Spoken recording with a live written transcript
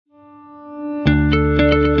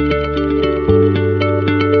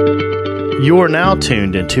You are now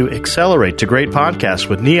tuned into Accelerate to Great Podcast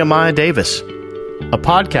with Nehemiah Davis, a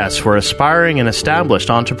podcast for aspiring and established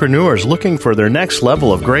entrepreneurs looking for their next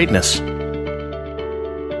level of greatness.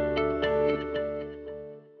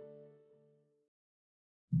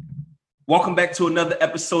 Welcome back to another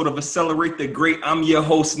episode of Accelerate the Great. I'm your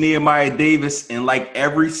host, Nehemiah Davis, and like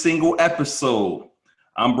every single episode,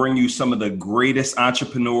 I'm bringing you some of the greatest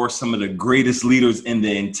entrepreneurs, some of the greatest leaders in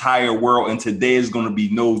the entire world, and today is going to be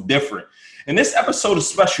no different. And this episode is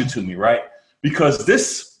special to me, right? Because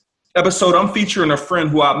this episode, I'm featuring a friend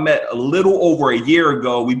who I met a little over a year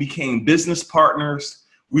ago. We became business partners.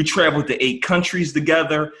 We traveled to 8 countries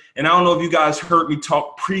together. And I don't know if you guys heard me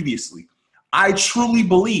talk previously. I truly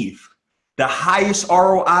believe the highest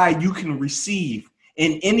ROI you can receive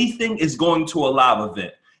in anything is going to a live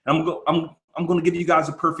event. I'm going to give you guys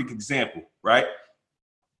a perfect example, right?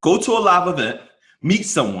 Go to a live event, meet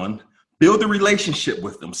someone, build a relationship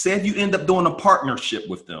with them. Say if you end up doing a partnership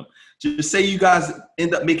with them. Just say you guys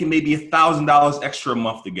end up making maybe $1,000 extra a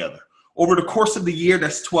month together. Over the course of the year,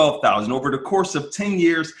 that's $12,000. Over the course of 10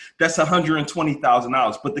 years, that's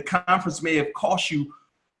 $120,000. But the conference may have cost you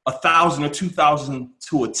 $1,000 or $2,000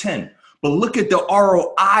 to attend. But look at the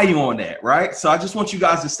ROI on that, right? So I just want you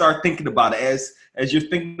guys to start thinking about it as you're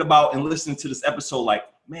thinking about and listening to this episode, like,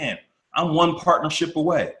 man, I'm one partnership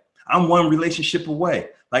away. I'm one relationship away.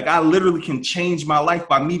 Like, I literally can change my life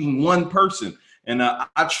by meeting one person. And I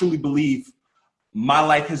truly believe my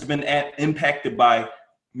life has been impacted by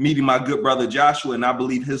meeting my good brother Joshua, and I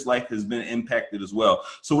believe his life has been impacted as well.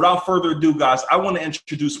 So without further ado, guys, I want to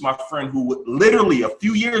introduce my friend who literally a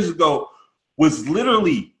few years ago was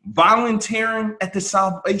literally volunteering at the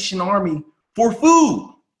Salvation Army for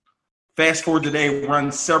food. Fast forward today,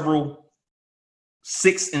 runs several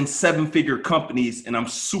 6- and 7-figure companies, and I'm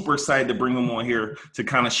super excited to bring him on here to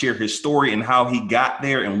kind of share his story and how he got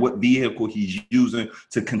there and what vehicle he's using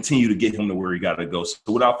to continue to get him to where he got to go. So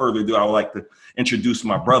without further ado, I would like to introduce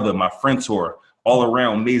my brother, my friend, all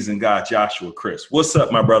around amazing guy, Joshua Chris. What's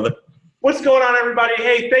up, my brother? What's going on, everybody?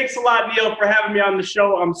 Hey, thanks a lot, Neil, for having me on the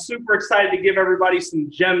show. I'm super excited to give everybody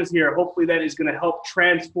some gems here. Hopefully that is going to help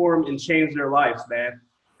transform and change their lives, man.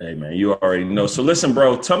 Hey, man, you already know. So listen,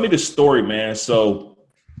 bro, tell me the story, man. So,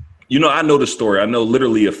 I know the story. I know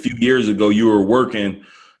literally a few years ago you were working,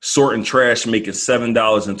 sorting trash, making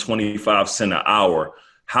 $7.25 an hour.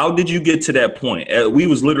 How did you get to that point? We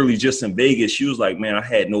was literally just in Vegas. She was like, man,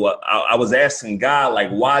 I was asking God, like,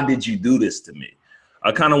 why did you do this to me?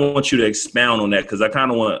 I kind of want you to expound on that because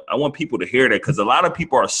I want people to hear that because a lot of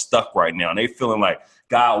people are stuck right now and they feeling like,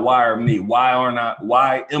 God, why are me? Why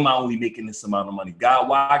am I only making this amount of money? God,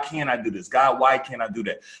 why can't I do this? God, why can't I do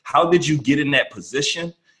that? How did you get in that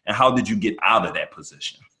position and how did you get out of that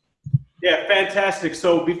position? Yeah, fantastic.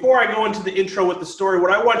 So before I go into the intro with the story,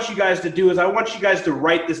 what I want you guys to do is I want you guys to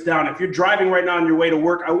write this down. If you're driving right now on your way to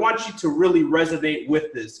work, I want you to really resonate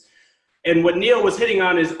with this. And what Neil was hitting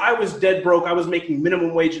on is I was dead broke. I was making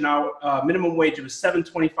minimum wage an hour. Minimum wage, it was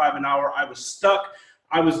 $7.25 an hour. I was stuck.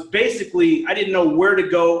 I didn't know where to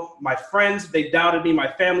go. My friends, they doubted me.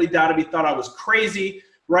 My family doubted me, thought I was crazy,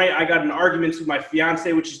 right? I got in arguments with my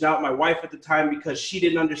fiance, which is now my wife at the time, because she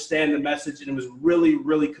didn't understand the message and it was really,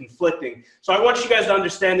 really conflicting. So I want you guys to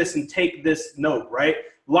understand this and take this note, right?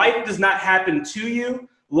 Life does not happen to you.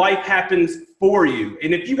 Life happens for you.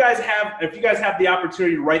 And if you guys have the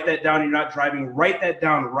opportunity to write that down, you're not driving, write that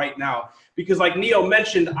down right now. Because like Neil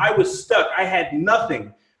mentioned, I was stuck. I had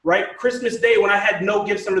nothing. Right? Christmas Day, when I had no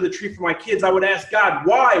gifts under the tree for my kids, I would ask God,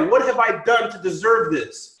 why? What have I done to deserve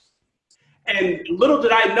this? And little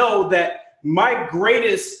did I know that my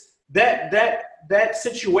greatest, that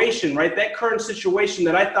situation, right? That current situation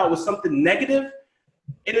that I thought was something negative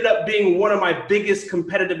ended up being one of my biggest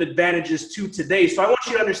competitive advantages to today. So I want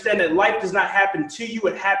you to understand that life does not happen to you.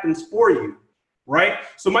 It happens for you. Right?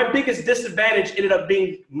 So my biggest disadvantage ended up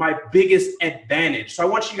being my biggest advantage. So I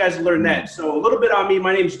want you guys to learn that. So a little bit on me.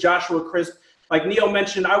 My name is Joshua Crisp. Like Neil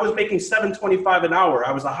mentioned, I was making $7.25 an hour.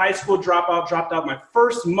 I was a high school dropout, dropped out my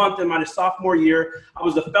first month in my sophomore year. I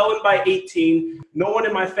was a felon by 18. No one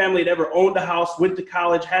in my family had ever owned a house, went to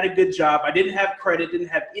college, had a good job. I didn't have credit, didn't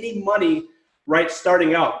have any money, right,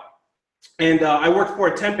 starting out. And I worked for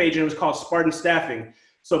a temp agent. It was called Spartan Staffing.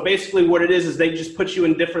 So basically what it is they just put you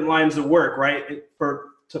in different lines of work, right,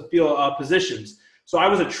 to fill positions. So I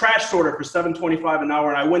was a trash sorter for $7.25 an hour,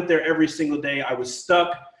 and I went there every single day. I was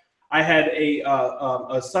stuck. I had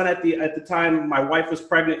a son at the time. My wife was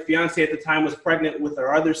pregnant. Fiance at the time was pregnant with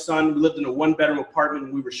our other son. We lived in a 1-bedroom apartment,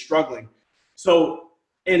 and we were struggling. So,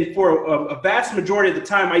 and for a vast majority of the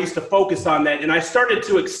time, I used to focus on that, and I started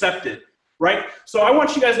to accept it. right? So I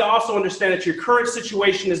want you guys to also understand that your current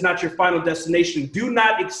situation is not your final destination. Do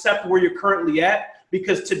not accept where you're currently at,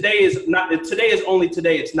 because today is only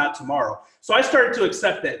today, it's not tomorrow. So I started to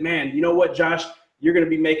accept that, man, you know what, Josh, you're going to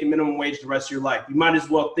be making minimum wage the rest of your life. You might as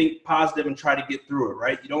well think positive and try to get through it,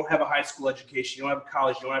 right? You don't have a high school education, you don't have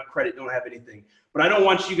college, you don't have credit, you don't have anything. But I don't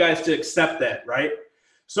want you guys to accept that, right?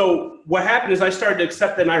 So what happened is I started to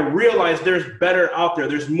accept that, and I realized there's better out there.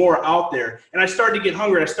 There's more out there. And I started to get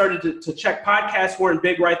hungry. I started to check. Podcasts weren't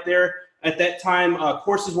big right there at that time.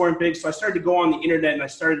 Courses weren't big. So I started to go on the internet, and I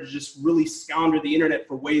started to just really scour the internet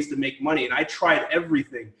for ways to make money. And I tried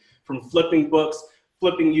everything from flipping books,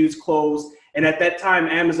 flipping used clothes. And at that time,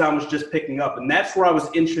 Amazon was just picking up. And that's where I was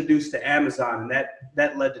introduced to Amazon. And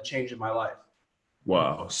that led to changing my life.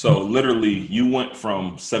 Wow. So literally you went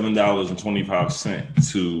from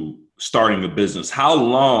 $7.25 to starting a business. How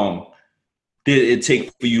long did it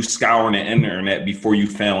take for you scouring the internet before you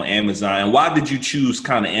found Amazon? And why did you choose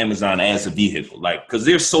kind of Amazon as a vehicle? Like, because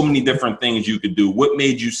there's so many different things you could do. What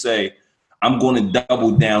made you say, I'm going to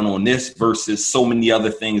double down on this versus so many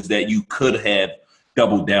other things that you could have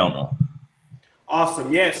doubled down on?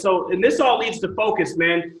 Awesome. Yeah. So, and this all leads to focus,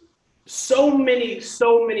 man. So many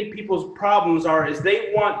people's problems is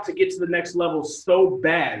they want to get to the next level so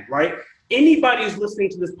bad, right? Anybody who's listening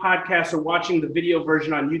to this podcast or watching the video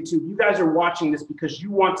version on YouTube, you guys are watching this because you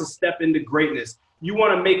want to step into greatness. You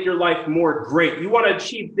want to make your life more great. You want to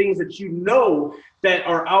achieve things that you know that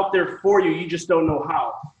are out there for you. You just don't know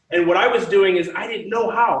how. And what I was doing is I didn't know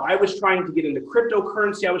how. I was trying to get into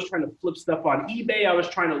cryptocurrency. I was trying to flip stuff on eBay. I was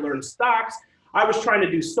trying to learn stocks. I was trying to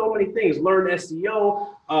do so many things, learn SEO,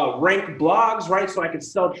 rank blogs, right? So I could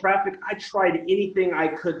sell traffic. I tried anything I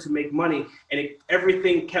could to make money, and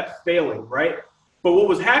everything kept failing, right? But what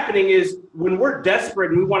was happening is when we're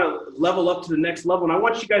desperate and we want to level up to the next level, and I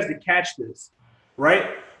want you guys to catch this,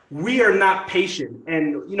 right? We are not patient.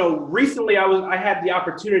 And, recently I had the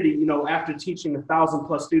opportunity, after teaching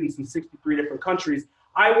 1,000+ students in 63 different countries,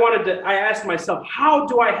 I asked myself, how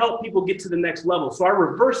do I help people get to the next level? So I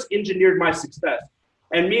reverse engineered my success.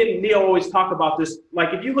 And me and Neil always talk about this.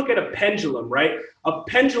 Like if you look at a pendulum, right? A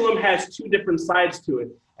pendulum has two different sides to it.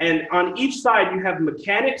 And on each side, you have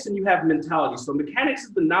mechanics and you have mentality. So mechanics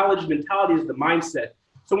is the knowledge, mentality is the mindset.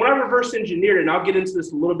 So when I reverse engineered, and I'll get into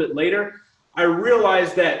this a little bit later, I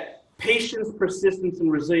realized that patience, persistence,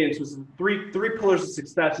 and resilience was the three pillars of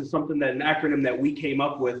success, is something that an acronym that we came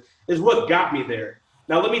up with, is what got me there.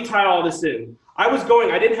 Now, let me tie all this in. I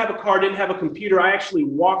didn't have a car, didn't have a computer. I actually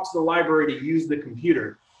walked to the library to use the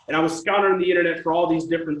computer. And I was scouring the internet for all these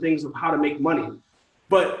different things of how to make money.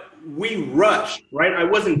 But we rushed, right? I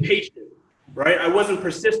wasn't patient, right? I wasn't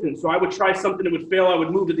persistent. So I would try something that would fail. I would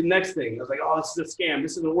move to the next thing. I was like, oh, this is a scam.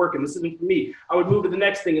 This isn't working. This isn't for me. I would move to the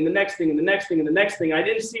next thing and the next thing and the next thing and the next thing. I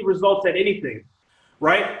didn't see results at anything,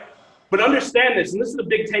 right? But understand this, and this is the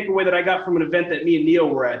big takeaway that I got from an event that me and Neil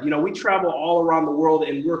were at. We travel all around the world,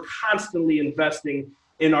 and we're constantly investing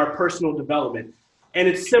in our personal development. And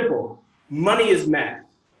it's simple. Money is math,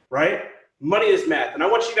 right? Money is math. And I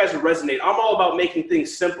want you guys to resonate. I'm all about making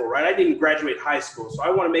things simple, right? I didn't graduate high school, so I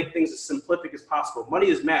want to make things as simplific as possible. Money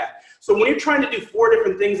is math. So when you're trying to do 4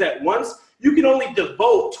 different things at once, you can only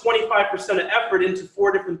devote 25% of effort into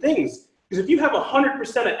 4 different things. Because if you have 100%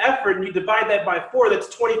 of effort and you divide that by 4,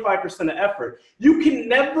 that's 25% of effort. You can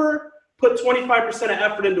never put 25% of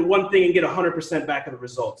effort into one thing and get 100% back of the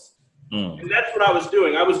results. And that's what I was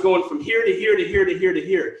doing. I was going from here to here to here to here to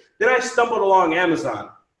here. Then I stumbled along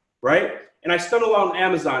Amazon, right? And I stumbled along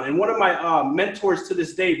Amazon. And one of my mentors to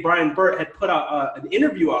this day, Brian Burt, had put out an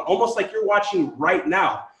interview out, almost like you're watching right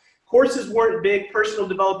now. Courses weren't big. Personal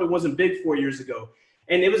development wasn't big 4 years ago.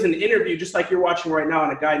 And it was an interview just like you're watching right now,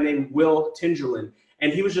 and a guy named Will Tingerland.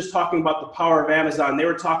 And he was just talking about the power of Amazon. They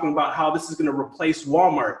were talking about how this is going to replace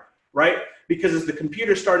Walmart, right? Because as the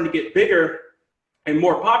computer's starting to get bigger and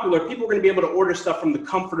more popular, people are going to be able to order stuff from the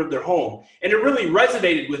comfort of their home. And it really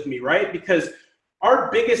resonated with me, right? Because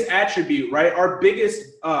our biggest attribute, right?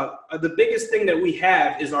 The biggest thing that we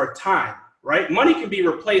have is our time, right? Money can be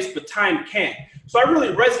replaced, but time can't. So I really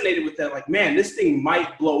resonated with that. Like, man, this thing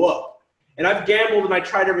might blow up. And I've gambled and I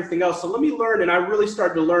tried everything else. So let me learn. And I really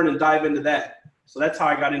started to learn and dive into that. So that's how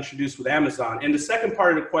I got introduced with Amazon. And the second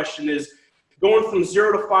part of the question is going from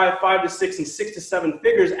 0 to 5, 5 to 6, and 6 to 7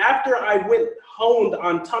 figures. After I went honed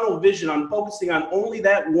on tunnel vision, on focusing on only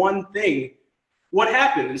that one thing, what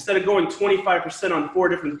happened? Instead of going 25% on 4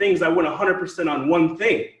 different things, I went 100% on one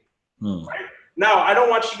thing. Right? Now, I don't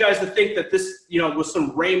want you guys to think that this, was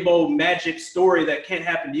some rainbow magic story that can't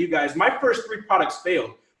happen to you guys. My first 3 products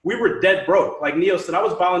failed. We were dead broke. Like Neil said, I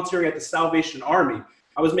was volunteering at the Salvation Army.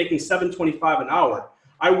 I was making $7.25 an hour.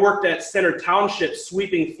 I worked at Center Township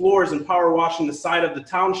sweeping floors and power washing the side of the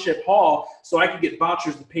township hall so I could get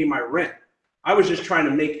vouchers to pay my rent. I was just trying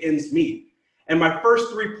to make ends meet. And my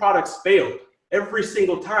first 3 products failed every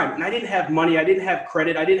single time. And I didn't have money. I didn't have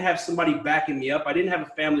credit. I didn't have somebody backing me up. I didn't have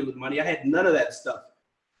a family with money. I had none of that stuff.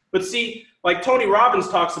 But see, like Tony Robbins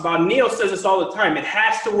talks about, Neil says this all the time, it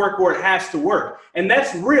has to work or it has to work. And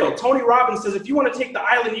that's real. Tony Robbins says, if you want to take the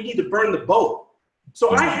island, you need to burn the boat.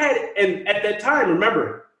 So I had, and at that time,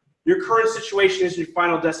 remember, your current situation is your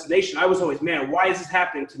final destination. I was always, man, why is this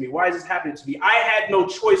happening to me? Why is this happening to me? I had no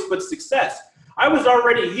choice but success. I was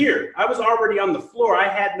already here. I was already on the floor. I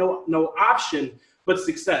had no option but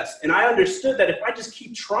success. And I understood that if I just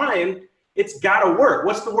keep trying, it's got to work.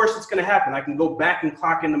 What's the worst that's going to happen? I can go back and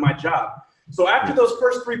clock into my job. So after those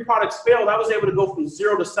first 3 products failed, I was able to go from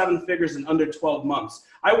 0 to 7 figures in under 12 months.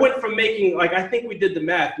 I went from making, like, I think we did the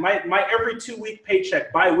math. My every 2-week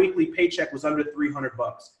paycheck, bi-weekly paycheck was under $300.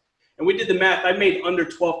 And we did the math. I made under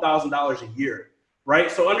 $12,000 a year, right?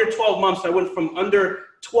 So under 12 months, I went from under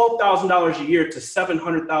 $12,000 a year to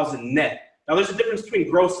 $700,000 net. Now there's a difference between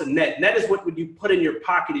gross and net. Net is what would you put in your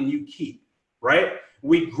pocket and you keep, right?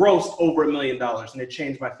 We grossed over $1 million and it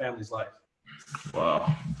changed my family's life.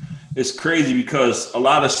 Wow. It's crazy because a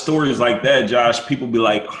lot of stories like that, Josh, people be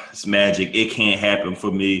like, oh, it's magic. It can't happen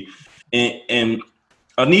for me. And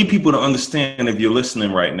I need people to understand, if you're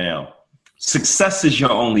listening right now, success is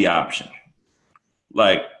your only option.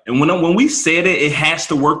 Like, and when we said it has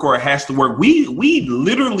to work or it has to work, we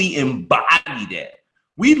literally embody that.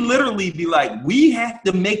 We literally be like, we have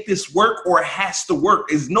to make this work or it has to work.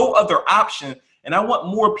 There's no other option. And I want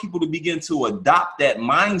more people to begin to adopt that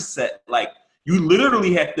mindset. Like, you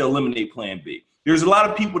literally have to eliminate plan B. There's a lot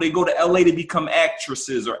of people, they go to LA to become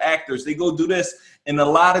actresses or actors. They go do this. And a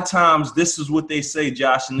lot of times this is what they say,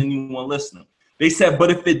 Josh, and then you want to listen. They said,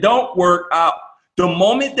 but if it don't work out, the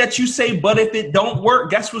moment that you say, but if it don't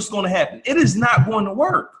work, guess what's going to happen? It is not going to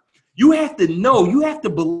work. You have to know, you have to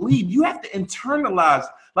believe, you have to internalize,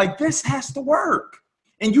 like, this has to work.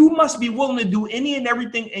 And you must be willing to do any and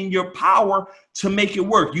everything in your power to make it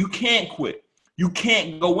work. You can't quit. You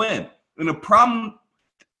can't go in. And the problem,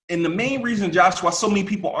 and the main reason, Josh, why so many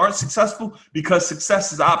people aren't successful, because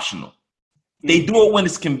success is optional. They do it when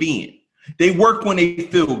it's convenient. They work when they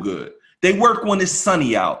feel good. They work when it's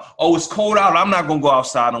sunny out. Oh, it's cold out. I'm not going to go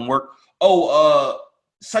outside and work. Oh,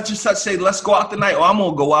 such and such say, let's go out tonight. Oh, I'm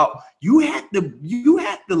going to go out. You have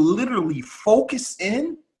to literally focus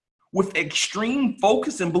in with extreme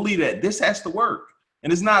focus and believe that this has to work.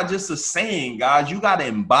 And it's not just a saying, guys. You got to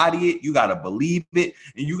embody it. You got to believe it.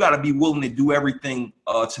 And you got to be willing to do everything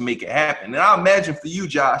to make it happen. And I imagine for you,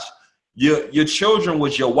 Josh, your children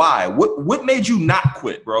was your why. What made you not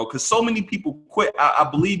quit, bro? Because so many people quit. I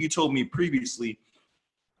believe you told me previously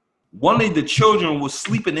one of the children was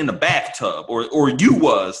sleeping in the bathtub, or you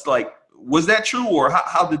was. Like, was that true, or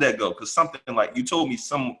how did that go? Because something like you told me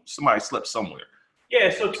somebody slept somewhere. Yeah,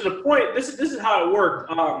 so to the point, this is how it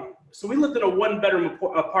worked. So we lived in a 1-bedroom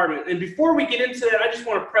apartment. And before we get into that, I just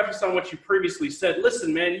want to preface on what you previously said.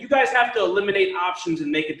 Listen, man, you guys have to eliminate options and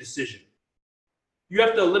make a decision. You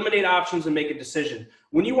have to eliminate options and make a decision.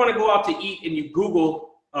 When you want to go out to eat and you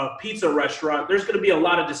Google a pizza restaurant, there's going to be a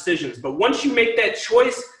lot of decisions. But once you make that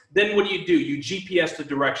choice, then what do? You GPS the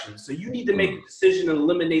directions. So you need to make a decision and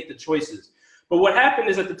eliminate the choices. But what happened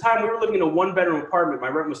is, at the time, we were living in a 1-bedroom apartment. My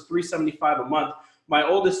rent was $375 a month. My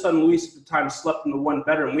oldest son, Luis, at the time, slept in the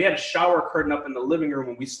 1-bedroom. We had a shower curtain up in the living room,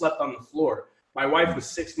 and we slept on the floor. My wife was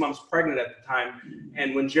 6 months pregnant at the time.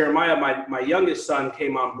 And when Jeremiah, my youngest son,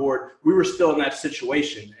 came on board, we were still in that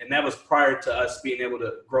situation. And that was prior to us being able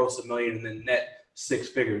to gross $1 million and then net 6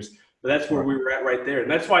 figures. But that's where we were at right there. And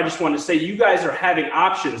that's why I just wanted to say, you guys are having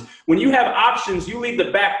options. When you have options, you leave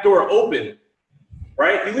the back door open,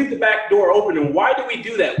 right? You leave the back door open. And why do we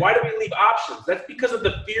do that? Why do we leave options? That's because of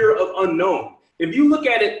the fear of unknown. If you look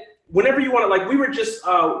at it, whenever you want to, like, we were just,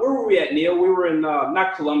 where were we at, Neil? We were in,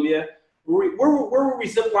 not Colombia. Where were we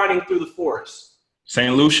ziplining through the forest?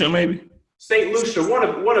 St. Lucia, maybe? St. Lucia,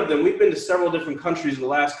 one of them. We've been to several different countries in the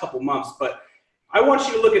last couple months, but I want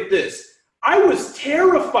you to look at this. I was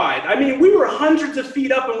terrified. I mean, we were hundreds of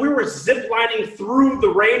feet up and we were ziplining through the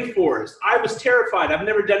rainforest. I was terrified. I've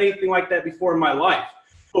never done anything like that before in my life.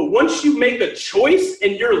 But once you make a choice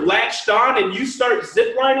and you're latched on and you start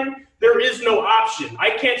ziplining, there is no option. I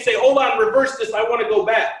can't say, hold on, reverse this, I want to go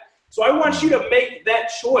back. So I want you to make that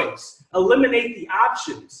choice. Eliminate the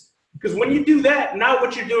options. Because when you do that, now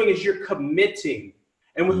what you're doing is you're committing.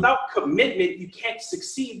 And without commitment, you can't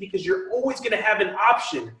succeed because you're always going to have an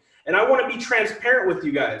option. And I want to be transparent with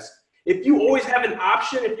you guys. If you always have an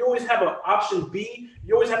option, if you always have an option B,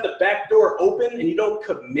 you always have the back door open and you don't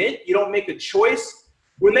commit, you don't make a choice,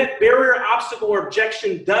 when that barrier, obstacle, or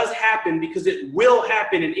objection does happen, because it will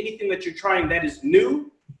happen in anything that you're trying that is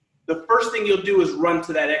new, the first thing you'll do is run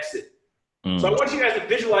to that exit. So I want you guys to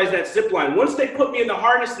visualize that zip line. Once they put me in the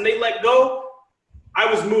harness and they let go,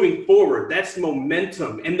 I was moving forward. That's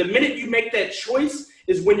momentum. And the minute you make that choice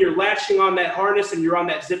is when you're latching on that harness and you're on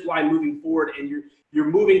that zip line moving forward, and you're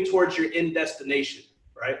moving towards your end destination,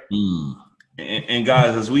 right? And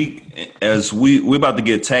guys, we're about to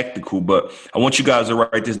get tactical, but I want you guys to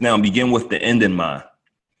write this down. Begin with the end in mind.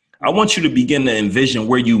 I want you to begin to envision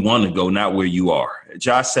where you want to go, not where you are.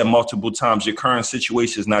 Josh said multiple times, your current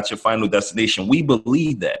situation is not your final destination. We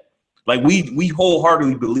believe that. Like we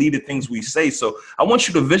wholeheartedly believe the things we say. So I want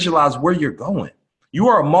you to visualize where you're going. You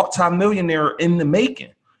are a multimillionaire in the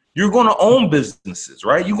making. You're going to own businesses,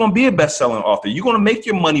 right? You're going to be a best-selling author. You're going to make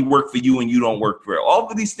your money work for you and you don't work for it. All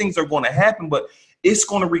of these things are going to happen, but it's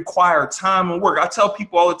going to require time and work. I tell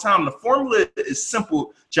people all the time, the formula is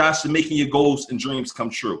simple, Josh, to making your goals and dreams come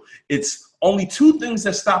true. It's only two things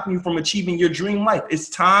that's stopping you from achieving your dream life. It's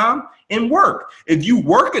time and work. If you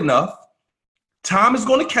work enough, time is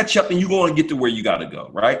going to catch up and you're going to get to where you got to go,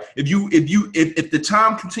 right? If the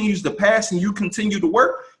time continues to pass and you continue to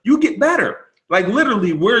work, you get better. Like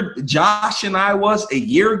literally where Josh and I was a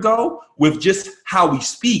year ago with just how we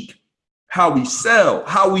speak, how we sell,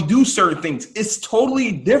 how we do certain things. It's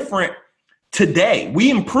totally different today. We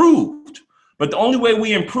improved, but the only way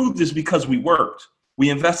we improved is because we worked. We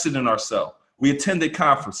invested in ourselves. We attended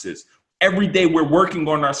conferences. Every day we're working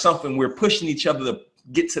on ourselves and we're pushing each other to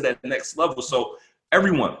get to that next level. So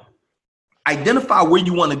everyone, identify where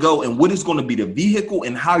you want to go and what is going to be the vehicle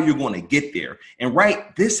and how you're going to get there. And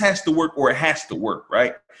right, this has to work or it has to work,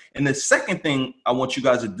 right? And the second thing I want you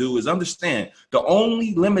guys to do is understand the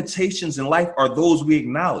only limitations in life are those we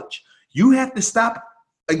acknowledge. You have to stop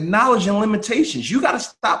acknowledging limitations. You got to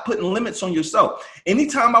stop putting limits on yourself.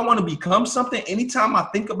 Anytime I want to become something, anytime I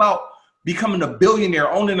think about becoming a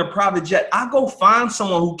billionaire, owning a private jet, I go find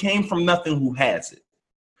someone who came from nothing who has it.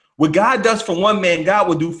 What God does for one man, God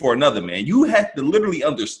will do for another man. You have to literally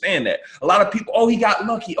understand that. A lot of people, he got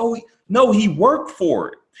lucky. No, he worked for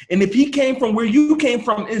it. And if he came from where you came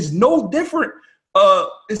from, is no different.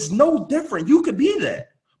 It's no different. You could be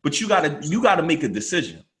that, but you gotta make a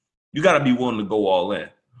decision. You gotta be willing to go all in.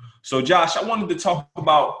 So Josh, I wanted to talk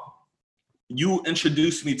about, you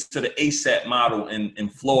introduced me to the ASAP model in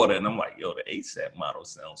Florida. And I'm like, yo, the ASAP model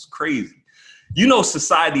sounds crazy. You know,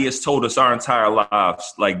 society has told us our entire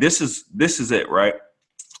lives, like this is it, right?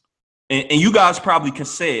 And you guys probably can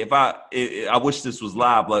say, if I wish this was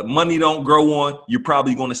live, like money don't grow on, you're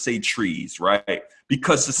probably going to say trees, right?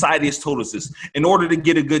 Because society has told us this. In order to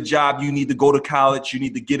get a good job, you need to go to college. You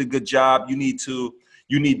need to get a good job. You need to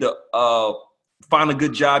find a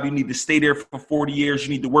good job. You need to stay there for 40 years. You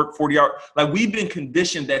need to work 40 hours. Like we've been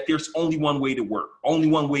conditioned that there's only one way to work, only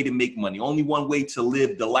one way to make money, only one way to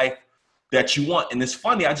live the life that you want. And it's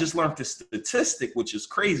funny, I just learned this statistic, which is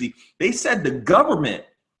crazy. They said the government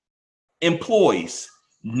employs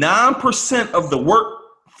 9% of the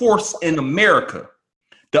workforce in America.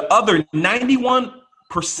 The other 91%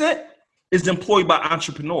 is employed by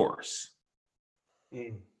entrepreneurs.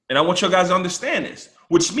 And I want you guys to understand this,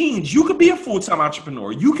 which means you could be a full-time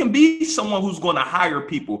entrepreneur. You can be someone who's going to hire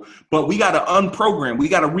people, but we got to unprogram. We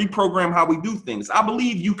got to reprogram how we do things. I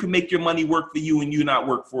believe you can make your money work for you and you not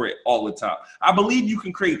work for it all the time. I believe you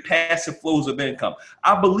can create passive flows of income.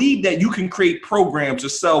 I believe that you can create programs or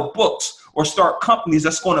sell books or start companies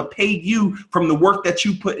that's going to pay you from the work that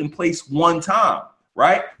you put in place one time,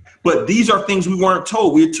 right? But these are things we weren't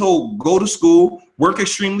told. We were told, go to school, work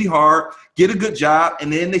extremely hard, get a good job,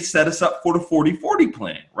 and then they set us up for the 40-40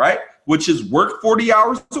 plan, right? Which is work 40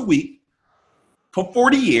 hours a week for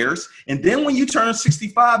 40 years. And then when you turn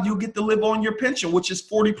 65, you'll get to live on your pension, which is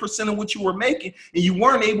 40% of what you were making. And you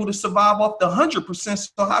weren't able to survive off the 100%.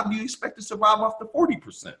 So how do you expect to survive off the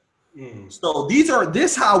 40%? So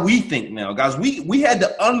this how we think now, guys. We had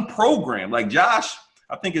to unprogram. Like Josh,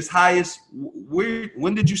 I think his highest,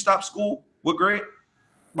 when did you stop school? What grade?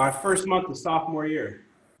 My first month of sophomore year.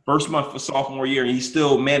 First month for sophomore year, and he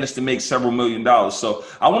still managed to make several $1 million. So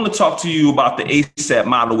I want to talk to you about the ASAP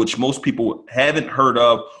model, which most people haven't heard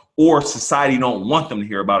of or society don't want them to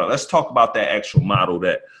hear about it. Let's talk about that actual model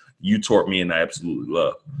that you taught me and I absolutely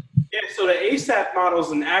love. Yeah, so the ASAP model is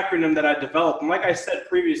an acronym that I developed. And like I said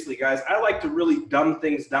previously, guys, I like to really dumb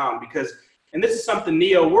things down because, and this is something,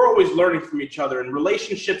 Neo, we're always learning from each other. In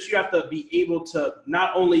relationships, you have to be able to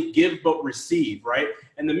not only give, but receive, right?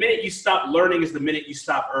 And the minute you stop learning is the minute you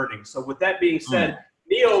stop earning. So with that being said,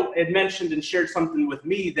 Neo had mentioned and shared something with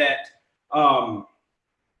me that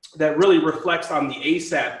that really reflects on the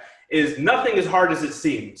ASAP is nothing as hard as it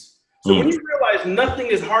seems. So when you realize nothing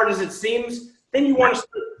is hard as it seems, then you want to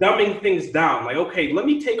start dumbing things down. Like, okay, let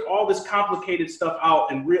me take all this complicated stuff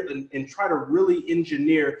out and try to really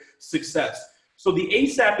engineer success. So the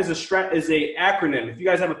ASAP is a acronym. If you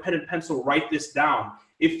guys have a pen and pencil, write this down.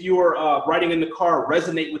 If you're riding in the car,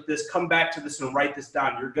 resonate with this, come back to this and write this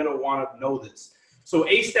down. You're going to want to know this. So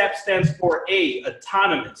ASAP stands for A,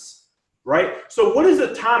 autonomous, right? So what is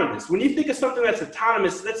autonomous? When you think of something that's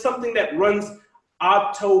autonomous, that's something that runs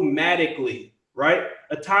automatically, right?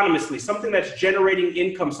 Autonomously, something that's generating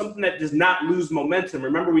income, something that does not lose momentum.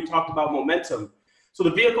 Remember, we talked about momentum. So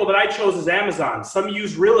the vehicle that I chose is Amazon. Some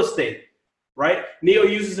use real estate, right? Neo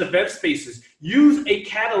uses event spaces. Use a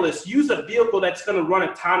catalyst, use a vehicle that's going to run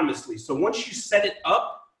autonomously. So once you set it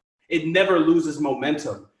up, it never loses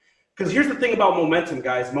momentum. Because here's the thing about momentum,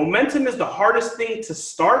 guys. Momentum is the hardest thing to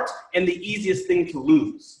start and the easiest thing to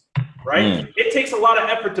lose, right? It takes a lot of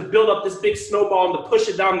effort to build up this big snowball and to push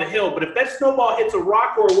it down the hill. But if that snowball hits a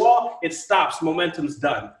rock or a wall, it stops. Momentum's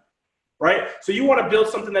done, right? So you want to build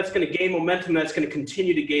something that's going to gain momentum, that's going to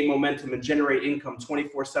continue to gain momentum and generate income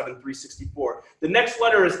 24/7, 364. The next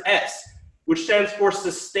letter is S, which stands for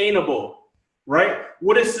sustainable, right?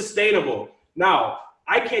 What is sustainable? Now,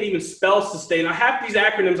 I can't even spell sustainable. Half these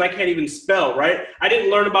acronyms I can't even spell, right? I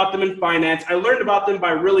didn't learn about them in finance. I learned about them by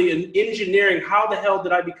really engineering. How the hell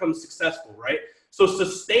did I become successful, right? So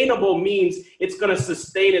sustainable means it's going to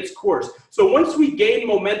sustain its course. So once we gain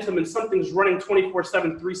momentum and something's running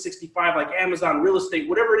 24/7, 365, like Amazon, real estate,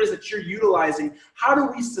 whatever it is that you're utilizing, how do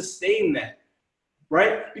we sustain that?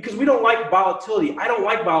 Right? Because we don't like volatility. I don't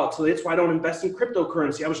like volatility. That's why I don't invest in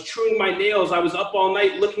cryptocurrency. I was chewing my nails. I was up all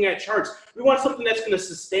night looking at charts. We want something that's going to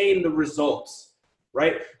sustain the results,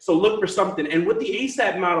 right? So look for something. And with the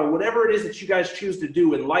ASAP model, whatever it is that you guys choose to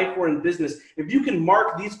do in life or in business, if you can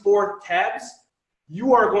mark these 4 tabs,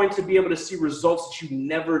 you are going to be able to see results that you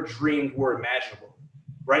never dreamed were imaginable,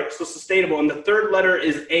 right? So sustainable. And the third letter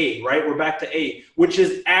is A, right? We're back to A, which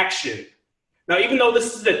is action. Now, even though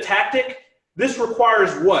this is a tactic, this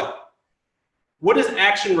requires what? What does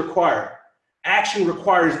action require? Action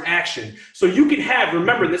requires action. So you can have,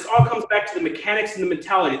 remember, this all comes back to the mechanics and the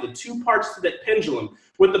mentality, the 2 parts to that pendulum.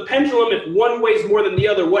 With the pendulum, if one weighs more than the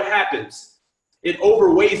other, what happens? It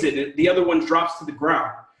overweighs it, and the other one drops to the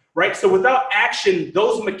ground, right? So without action,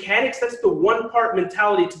 those mechanics, that's the 1-part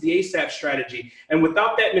mentality to the ASAP strategy. And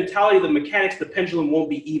without that mentality, the mechanics, the pendulum won't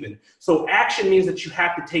be even. So action means that you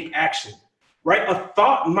have to take action. Right? A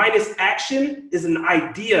thought minus action is an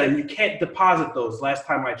idea, and you can't deposit those last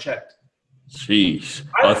time I checked. Jeez.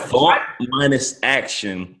 A thought minus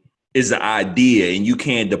action is an idea, and you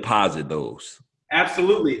can't deposit those.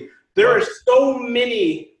 Absolutely. There are so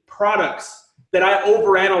many products that I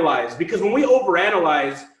overanalyze, because when we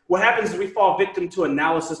overanalyze, what happens is we fall victim to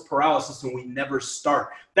analysis paralysis and we never start.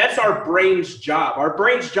 That's our brain's job. Our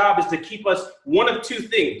brain's job is to keep us one of 2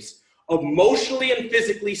 things: emotionally and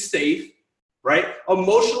physically safe, right?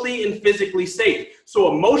 Emotionally and physically safe.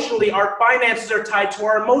 So emotionally, our finances are tied to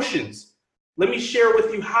our emotions. Let me share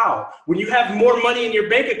with you how. When you have more money in your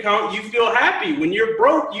bank account, you feel happy. When you're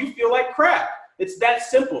broke, you feel like crap. It's that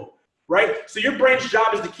simple, right? So your brain's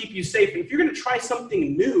job is to keep you safe. And if you're going to try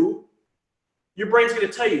something new, your brain's going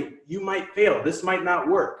to tell you, you might fail. This might not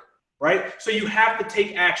work, right? So you have to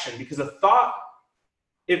take action, because a thought,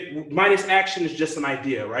 if minus action is just an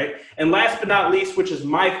idea, right? And last but not least, which is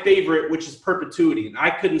my favorite, which is perpetuity. And I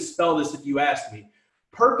couldn't spell this if you asked me.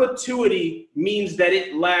 Perpetuity means that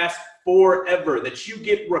it lasts forever, that you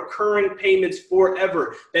get recurring payments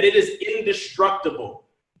forever, that it is indestructible,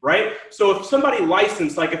 right? So if somebody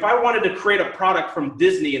licensed, like if I wanted to create a product from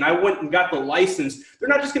Disney and I went and got the license, they're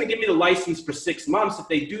not just going to give me the license for 6 months. If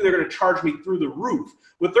they do, they're going to charge me through the roof.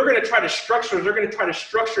 What they're going to try to structure is they're going to try to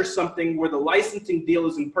structure something where the licensing deal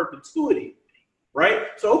is in perpetuity, right?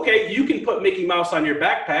 So, okay, you can put Mickey Mouse on your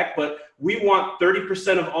backpack, but we want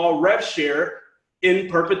 30% of all rev share in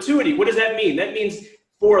perpetuity. What does that mean? That means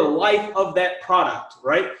for life of that product,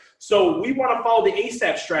 right? So we want to follow the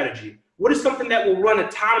ASAP strategy. What is something that will run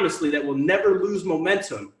autonomously, that will never lose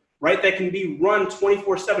momentum, right? That can be run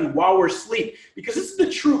 24/7 while we're asleep? Because this is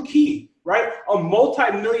the true key, right? A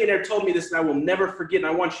multi-millionaire told me this, and I will never forget, and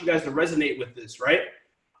I want you guys to resonate with this, right?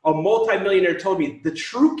 A multi-millionaire told me the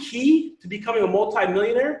true key to becoming a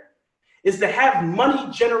multi-millionaire is to have money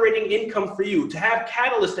generating income for you, to have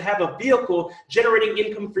catalyst, to have a vehicle generating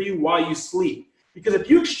income for you while you sleep. Because if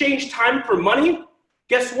you exchange time for money,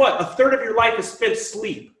 guess what? 1/3 of your life is spent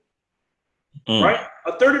sleep, right?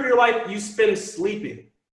 1/3 of your life you spend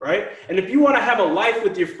sleeping, right? And if you want to have a life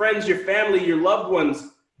with your friends, your family, your loved ones,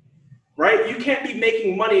 right? You can't be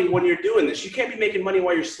making money when you're doing this. You can't be making money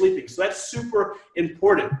while you're sleeping. So that's super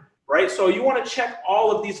important, right? So you want to check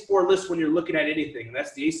all of these 4 lists when you're looking at anything. And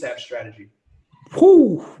that's the ASAP strategy.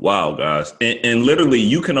 Whew. Wow, guys. And literally,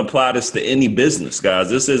 you can apply this to any business, guys.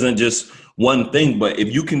 This isn't just one thing, but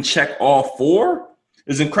if you can check all 4,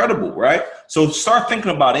 it's incredible, right? So start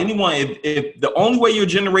thinking about anyone. If the only way you're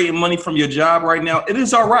generating money from your job right now, it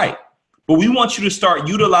is all right. But we want you to start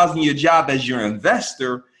utilizing your job as your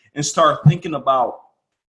investor and start thinking about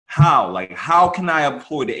how can I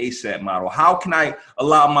employ the ASAP model? How can I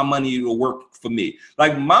allow my money to work for me?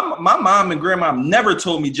 Like my mom and grandma never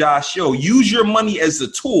told me, Josh, use your money as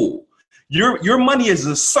a tool. Your money is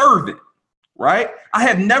a servant, right? I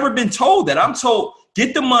have never been told that. I'm told,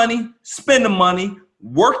 get the money, spend the money,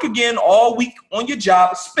 work again all week on your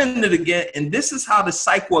job, spend it again. And this is how the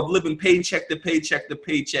cycle of living paycheck to paycheck to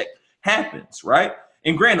paycheck happens, right?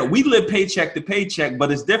 And granted, we live paycheck to paycheck,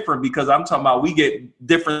 but it's different because I'm talking about we get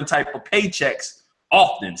different type of paychecks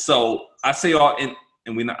often. So I say all,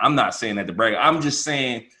 I'm not saying that to brag. I'm just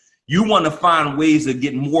saying you want to find ways to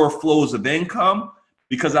get more flows of income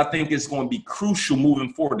because I think it's going to be crucial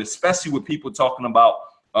moving forward, especially with people talking about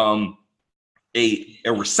a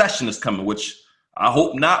recession is coming, which I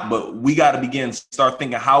hope not, but we got to start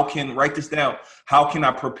thinking, write this down. How can I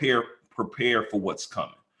prepare for what's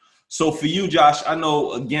coming? So for you, Josh, I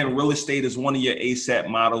know, again, real estate is one of your ASAP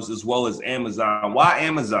models as well as Amazon. Why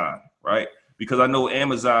Amazon, right? Because I know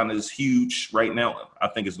Amazon is huge right now. I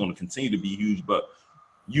think it's going to continue to be huge, but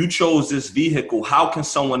you chose this vehicle. How can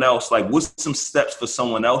someone else, what's some steps for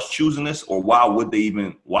someone else choosing this, or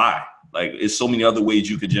why? There's so many other ways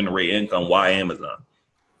you could generate income. Why Amazon?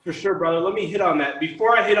 For sure, brother. Let me hit on that.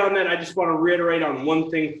 Before I hit on that, I just want to reiterate on one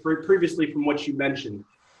thing previously from what you mentioned.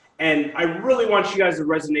 And I really want you guys to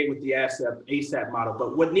resonate with the ASAP model.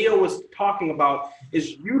 But what Neil was talking about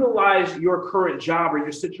is utilize your current job or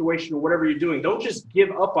your situation or whatever you're doing. Don't just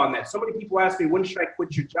give up on that. So many people ask me, when should I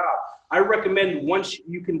quit your job? I recommend once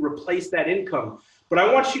you can replace that income. But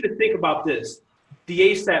I want you to think about this. The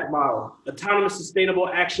ASAP model, autonomous, sustainable,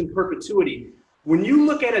 action, perpetuity. When you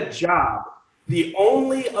look at a job, the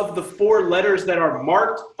only of the 4 letters that are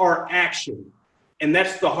marked are action. And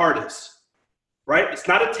that's the hardest. Right? It's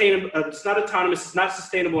not attainable, it's not autonomous, it's not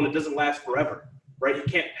sustainable, and it doesn't last forever, right? You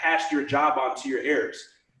can't pass your job on to your heirs.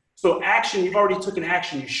 So action, you've already taken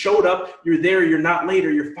action. You showed up, you're there, you're not late,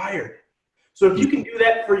 or you're fired. So if you can do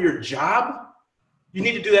that for your job, you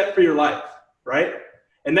need to do that for your life, right?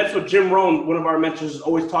 And that's what Jim Rohn, one of our mentors, is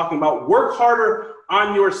always talking about. Work harder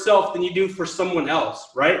on yourself than you do for someone else,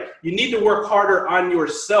 right? You need to work harder on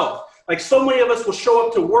yourself. Like so many of us will show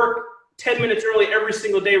up to work 10 minutes early every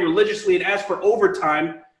single day religiously and ask for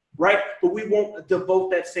overtime, right? But we won't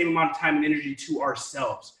devote that same amount of time and energy to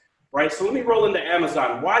ourselves, right? So let me roll into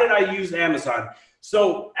Amazon. Why did I use Amazon?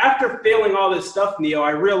 So after failing all this stuff, Neo,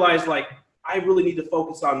 I realized I really need to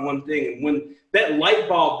focus on one thing. And when that light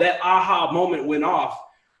bulb, that aha moment went off,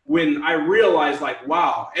 when I realized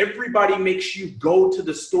wow, everybody makes you go to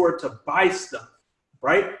the store to buy stuff,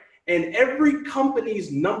 right? And every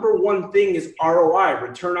company's number one thing is ROI,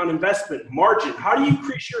 return on investment, margin. How do you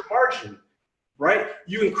increase your margin, right?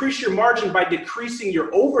 You increase your margin by decreasing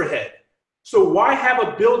your overhead. So why have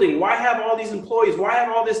a building? Why have all these employees? Why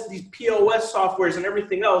have all these POS softwares and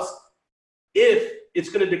everything else if it's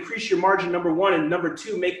going to decrease your margin, number one, and number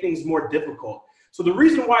two, make things more difficult? So the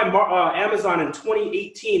reason why Amazon in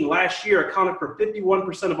 2018, last year, accounted for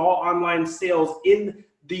 51% of all online sales in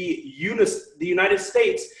the United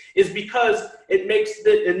States is because it makes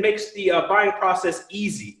the buying process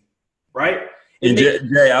easy, right? And Jay,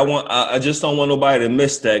 I just don't want nobody to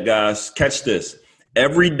miss that, guys. Catch this.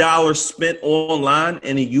 Every dollar spent online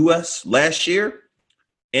in the US last year,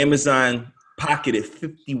 Amazon pocketed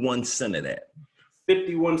 51 cents of that.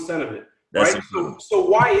 51 cents of it. That's right. So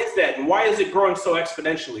why is that? And why is it growing so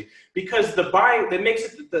exponentially? Because the buying that makes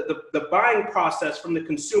it the buying process from the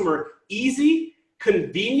consumer easy,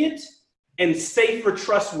 convenient, and safe or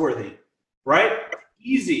trustworthy, right?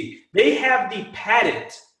 Easy. They have the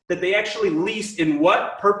patent that they actually lease in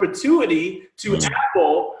what? Perpetuity to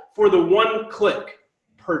Apple for the one-click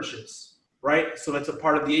purchase, right? So that's a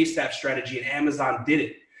part of the ASAP strategy, and Amazon did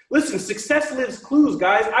it. Listen, success lives clues,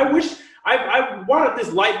 guys. I wanted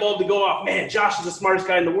this light bulb to go off. Man, Josh is the smartest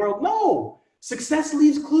guy in the world. No, success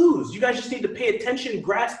leaves clues. You guys just need to pay attention,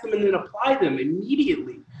 grasp them, and then apply them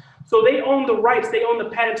immediately. So they own the rights. They own the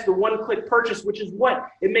patent to the one-click purchase, which is what?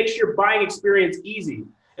 It makes your buying experience easy.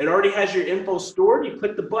 It already has your info stored. You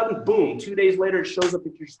click the button, boom. 2 days later, it shows up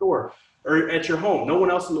at your store or at your home. No one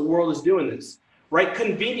else in the world is doing this. right?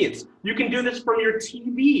 Convenience. You can do this from your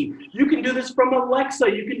TV. You can do this from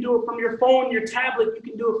Alexa. You can do it from your phone, your tablet. You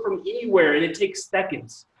can do it from anywhere, and it takes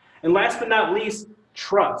seconds. And last but not least,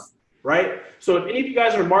 trust, right? So if any of you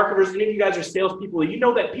guys are marketers, any of you guys are salespeople, you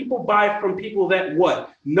know that people buy from people that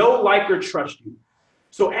what? Know, like, or trust you.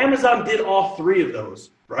 So Amazon did all three of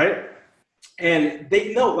those, right? And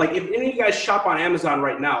they know, like, if any of you guys shop on Amazon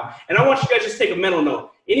right now, and I want you guys to just take a mental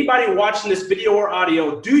note. Anybody watching this video or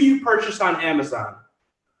audio, do you purchase on Amazon?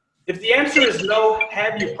 If the answer is no,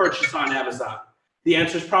 have you purchased on Amazon? The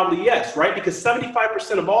answer is probably yes, right? Because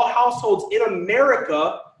 75% of all households in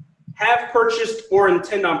America have purchased or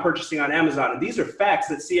intend on purchasing on Amazon. And these are facts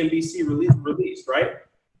that CNBC released, right?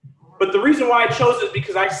 But the reason why I chose it is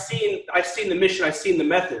because I've seen the mission, I've seen the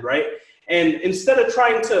method, right? And instead of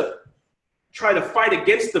trying to fight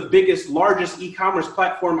against the biggest, largest e-commerce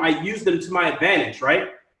platform, I used them to my advantage, right?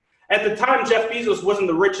 At the time, Jeff Bezos wasn't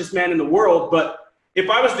the richest man in the world, but if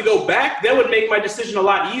I was to go back, that would make my decision a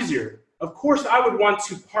lot easier. Of course, I would want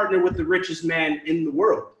to partner with the richest man in the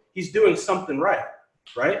world. He's doing something right?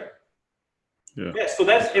 Yeah, so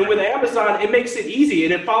and with Amazon, it makes it easy,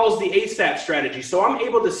 and it follows the ASAP strategy. So I'm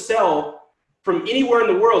able to sell from anywhere in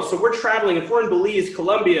the world. So we're traveling, if we're in Belize,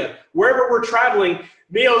 Colombia, wherever we're traveling,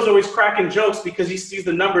 Neo's always cracking jokes because he sees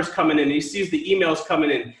the numbers coming in, he sees the emails coming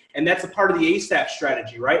in, and that's a part of the ASAP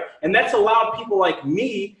strategy, right? And that's allowed people like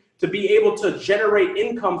me to be able to generate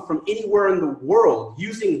income from anywhere in the world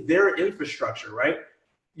using their infrastructure, right?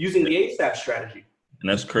 Using the ASAP strategy. And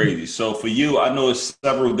that's crazy. So for you, I know it's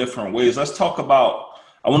several different ways. I want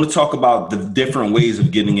to talk about the different ways of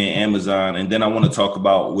getting in Amazon. And then I want to talk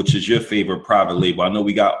about which is your favorite private label. I know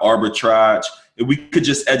we got arbitrage. If we could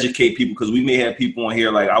just educate people, because we may have people on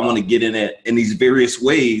here like, I want to get in it in these various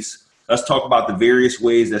ways. Let's talk about the various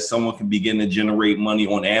ways that someone can begin to generate money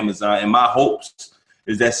on Amazon. And my hopes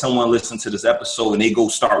is that someone listens to this episode and they go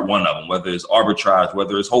start one of them, whether it's arbitrage,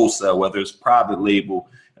 whether it's wholesale, whether it's private label,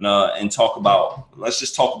 and let's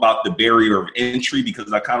just talk about the barrier of entry,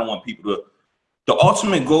 because I kind of want people to, the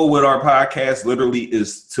ultimate goal with our podcast literally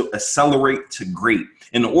is to accelerate to great.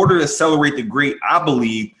 In order to accelerate to great, I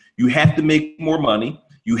believe you have to make more money.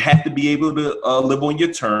 You have to be able to live on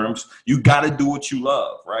your terms. You got to do what you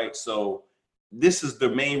love, right? So this is the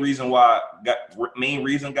main reason, guys,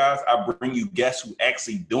 I bring you guests who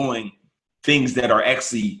actually doing things that are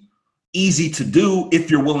actually easy to do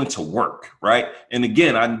if you're willing to work, right? And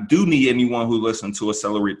again, I do need anyone who listens to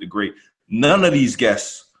Accelerate the Great. None of these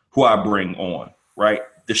guests who I bring on, right?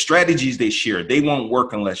 The strategies they share, they won't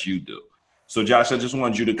work unless you do. So Josh, I just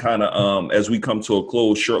want you to kind of, as we come to a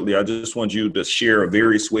close shortly, I just want you to share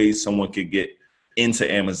various ways someone could get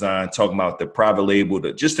into Amazon, talking about the private label,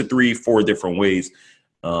 just the 3-4 different ways,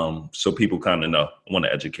 so people kind of know. I want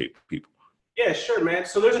to educate people. Yeah, sure, man.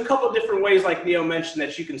 So there's a couple of different ways, like Neo mentioned,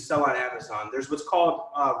 that you can sell on Amazon. There's what's called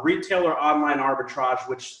retail or online arbitrage,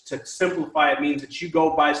 which, to simplify, it means that you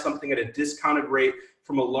go buy something at a discounted rate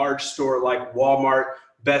from a large store like Walmart,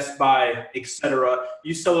 Best Buy, etc.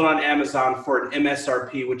 You sell it on Amazon for an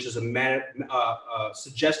MSRP, which is a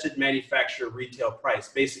suggested manufacturer retail price,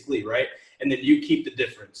 basically, right? And then you keep the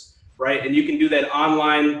difference, right? And you can do that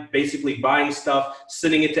online, basically buying stuff,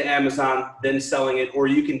 sending it to Amazon, then selling it, or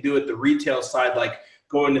you can do it the retail side, like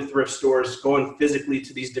going to thrift stores, going physically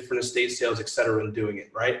to these different estate sales, etc., and doing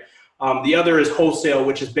it, right? The other is wholesale,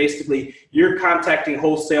 which is basically you're contacting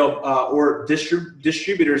wholesale or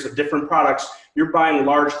distributors of different products. You're buying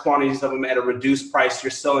large quantities of them at a reduced price. You're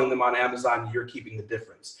selling them on Amazon. You're keeping the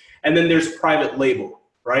difference. And then there's private label,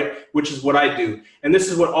 right? Which is what I do. And this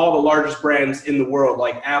is what all the largest brands in the world,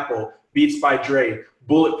 like Apple, Beats by Dre,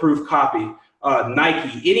 Bulletproof Copy,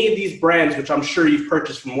 Nike, any of these brands, which I'm sure you've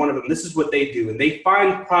purchased from one of them, this is what they do. And they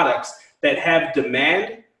find products that have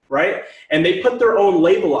demand, right? And they put their own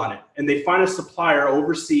label on it. And they find a supplier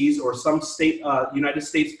overseas or some state, United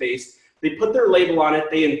States based. They put their label on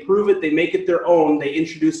it. They improve it. They make it their own. They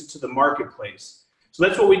introduce it to the marketplace. So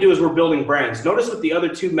that's what we do, is we're building brands. Notice with the other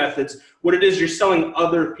two methods, what it is, you're selling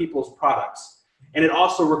other people's products. And it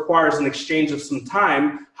also requires an exchange of some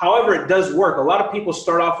time. However, it does work. A lot of people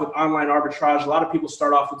start off with online arbitrage. A lot of people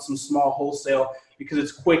start off with some small wholesale because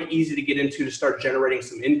it's quick, easy to get into, to start generating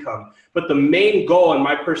some income. But the main goal, in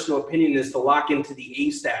my personal opinion, is to lock into the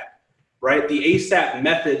ASAP, right? The ASAP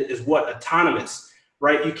method is what? Autonomous,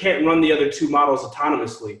 right? You can't run the other two models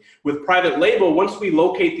autonomously. With private label, once we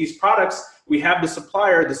locate these products, we have the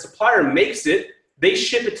supplier makes it, they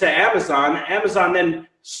ship it to Amazon. Amazon then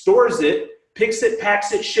stores it, picks it,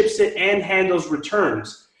 packs it, ships it, and handles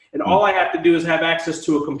returns. And all I have to do is have access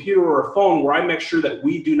to a computer or a phone where I make sure that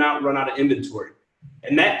we do not run out of inventory.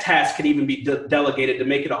 And that task can even be delegated to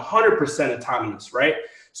make it 100% autonomous, right?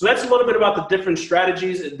 So that's a little bit about the different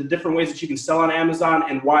strategies, the different ways that you can sell on Amazon,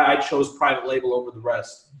 and why I chose private label over the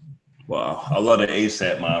rest. Wow, I love the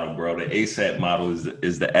ASAP model, bro. The ASAP model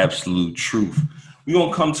is the absolute truth. We're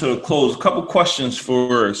gonna come to a close. A couple questions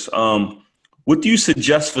for us. What do you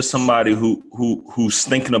suggest for somebody who's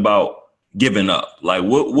thinking about giving up? Like,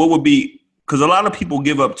 what would be? Because a lot of people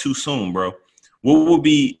give up too soon, bro. What would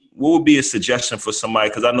be a suggestion for somebody?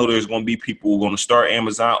 Because I know there's going to be people who are going to start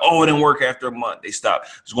Amazon. Oh, it didn't work after a month. They stop.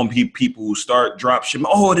 There's going to be people who start drop shipping.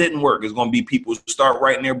 Oh, it didn't work. There's going to be people who start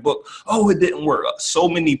writing their book. Oh, it didn't work. So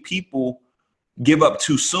many people give up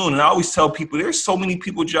too soon. And I always tell people there's so many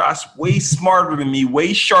people, Josh, way smarter than me,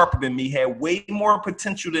 way sharper than me, had way more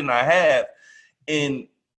potential than I have. And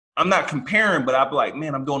I'm not comparing, but I'd be like,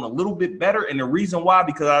 man, I'm doing a little bit better. And the reason why,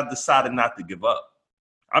 because I decided not to give up.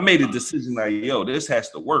 I made a decision like, yo, this has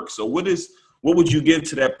to work. So what would you give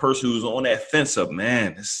to that person who's on that fence of,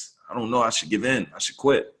 man, I don't know, I should give in, I should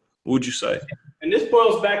quit? What would you say? And this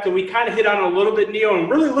boils back to, we kind of hit on a little bit, Neo, and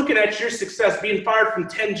really looking at your success, being fired from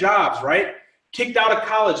 10 jobs, right? Kicked out of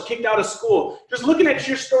college, kicked out of school. Just looking at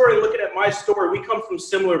your story, looking at my story, we come from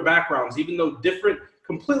similar backgrounds, even though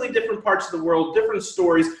completely different parts of the world, different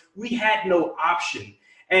stories. We had no option.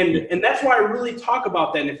 And that's why I really talk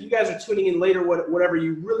about that. And if you guys are tuning in later, whatever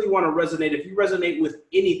you really want to resonate, if you resonate with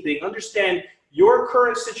anything, understand your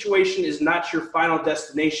current situation is not your final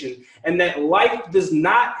destination, and that life does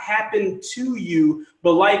not happen to you,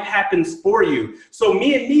 but life happens for you. So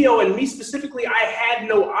me and Neo, and me specifically, I had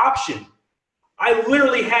no option. I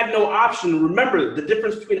literally had no option. Remember the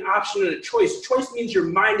difference between option and a choice. Choice means your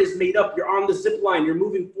mind is made up. You're on the zip line. You're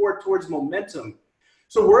moving forward towards momentum.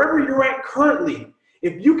 So wherever you're at currently,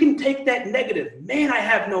 if you can take that negative, man, I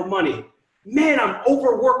have no money. Man, I'm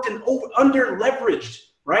overworked and under leveraged,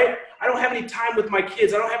 right? I don't have any time with my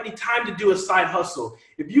kids. I don't have any time to do a side hustle.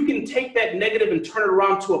 If you can take that negative and turn it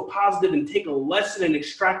around to a positive and take a lesson and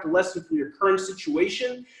extract a lesson from your current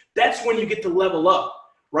situation, that's when you get to level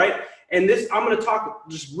up, right? And I'm going to talk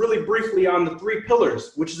just really briefly on the 3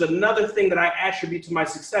 pillars, which is another thing that I attribute to my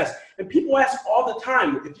success. And people ask all the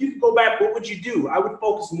time, if you could go back, what would you do? I would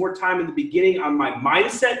focus more time in the beginning on my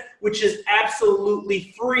mindset, which is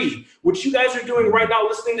absolutely free. What you guys are doing right now,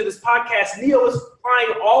 listening to this podcast, Neo is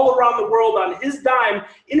flying all around the world on his dime,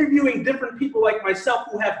 interviewing different people like myself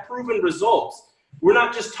who have proven results. We're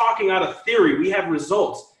not just talking out of theory. We have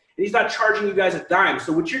results. And he's not charging you guys a dime.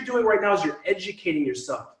 So what you're doing right now is you're educating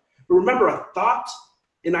yourself. But remember, a thought,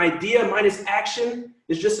 an idea minus action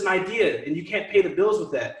is just an idea, and you can't pay the bills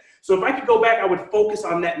with that. So if I could go back, I would focus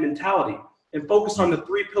on that mentality and focus on the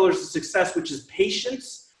 3 pillars of success, which is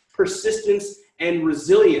patience, persistence, and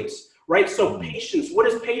resilience, right? So patience, what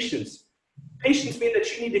is patience? Patience means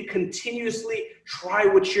that you need to continuously try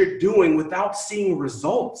what you're doing without seeing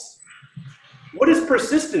results. What is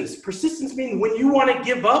persistence? Persistence means when you want to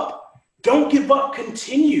give up, don't give up,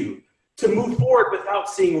 continue to move forward without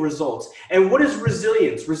seeing results. And what is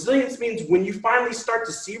resilience? Resilience means when you finally start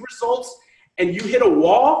to see results and you hit a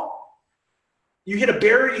wall, you hit a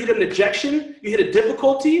barrier, you hit an ejection, you hit a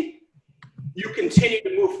difficulty, you continue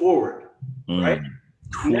to move forward, right?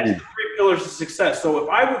 And that's the 3 pillars of success. So if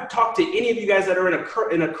I would talk to any of you guys that are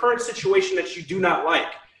in a current situation that you do not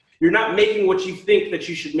like, you're not making what you think that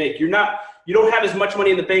you should make. You don't have as much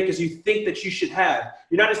money in the bank as you think that you should have.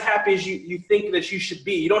 You're not as happy as you think that you should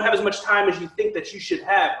be. You don't have as much time as you think that you should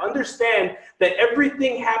have. Understand that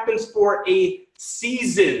everything happens for a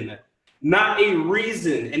season, not a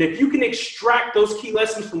reason. And if you can extract those key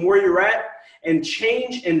lessons from where you're at and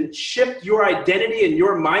change and shift your identity and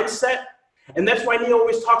your mindset, and that's why Neo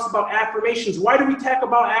always talks about affirmations. Why do we talk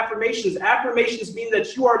about affirmations? Affirmations mean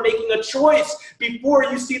that you are making a choice before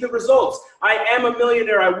you see the results. I am a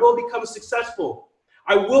millionaire. I will become successful.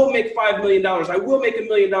 I will make $5 million. I will make $1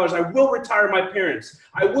 million. I will retire my parents.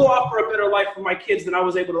 I will offer a better life for my kids than I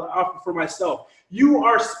was able to offer for myself. You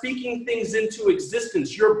are speaking things into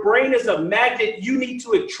existence. Your brain is a magnet. You need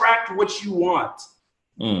to attract what you want.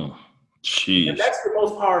 Jeez. And that's the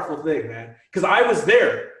most powerful thing, man. Because I was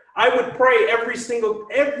there. I would pray every single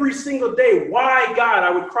day. Why, God?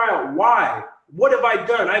 I would cry out, why? What have I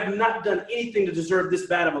done? I've not done anything to deserve this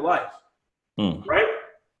bad of a life, right?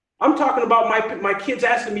 I'm talking about my kids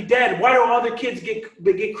asking me, Dad, why do other kids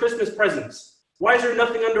get Christmas presents? Why is there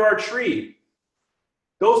nothing under our tree?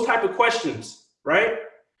 Those type of questions, right?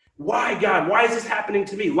 Why, God? Why is this happening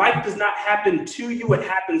to me? Life does not happen to you. It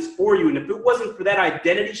happens for you. And if it wasn't for that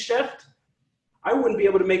identity shift, I wouldn't be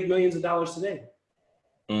able to make millions of dollars today.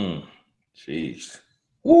 Jeez.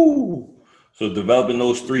 Woo. So developing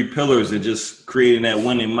those 3 pillars and just creating that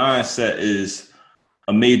winning mindset is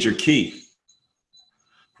a major key.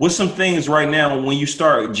 What's some things right now when you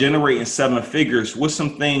start generating 7 figures, what's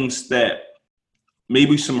some things that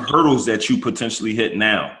maybe some hurdles that you potentially hit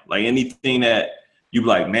now? Like anything that you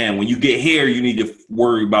like, man, when you get here, you need to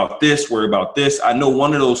worry about this, worry about this. I know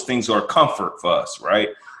one of those things are comfort for us, right?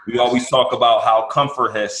 We always talk about how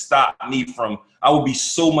comfort has stopped me from, I would be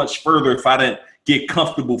so much further if I didn't get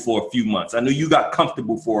comfortable for a few months. I know you got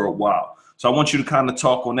comfortable for a while. So I want you to kind of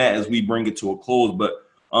talk on that as we bring it to a close. But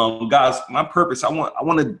guys, my purpose, I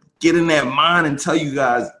want to get in that mind and tell you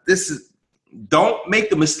guys, don't make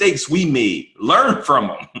the mistakes we made. Learn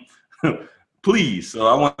from them, please. So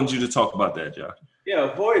I want you to talk about that, Josh.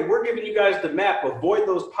 Yeah, we're giving you guys the map. Avoid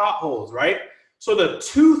those potholes, right? So the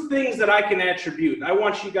 2 things that I can attribute, I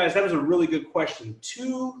want you guys, that was a really good question.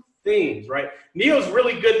 2 things, right? Neil's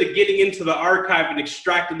really good at getting into the archive and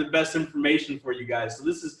extracting the best information for you guys. So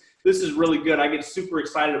this is really good. I get super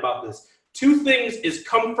excited about this. 2 things is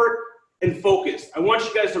comfort and focus. I want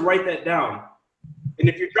you guys to write that down. And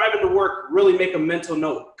if you're driving to work, really make a mental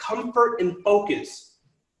note. Comfort and focus,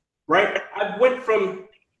 right? I went from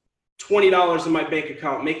 $20 in my bank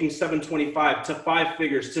account, making $725 to 5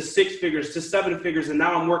 figures, to 6 figures, to 7 figures, and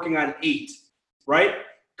now I'm working on 8, right?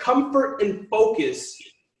 Comfort and focus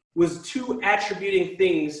was 2 attributing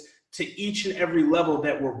things to each and every level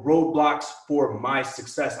that were roadblocks for my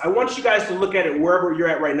success. I want you guys to look at it wherever you're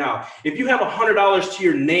at right now. If you have $100 to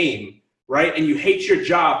your name, right, and you hate your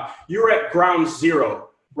job, you're at ground zero,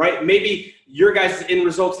 right? Maybe your guys' end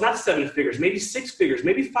results, not 7 figures, maybe 6 figures,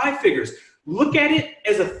 maybe 5 figures. Look at it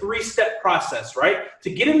as a 3-step process, right? To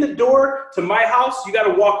get in the door to my house, you got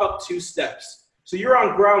to walk up 2 steps. So you're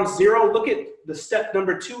on ground zero. Look at the step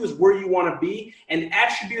number 2 is where you want to be and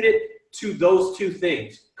attribute it to those 2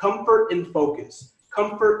 things, comfort and focus,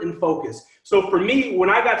 comfort and focus. So for me, when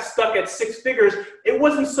I got stuck at 6 figures, it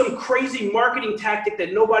wasn't some crazy marketing tactic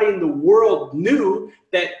that nobody in the world knew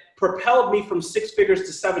that propelled me from 6 figures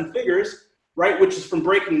to 7 figures, right? Which is from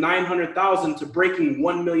breaking 900,000 to breaking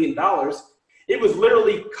 $1 million. It was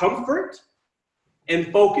literally comfort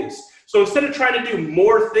and focus. So instead of trying to do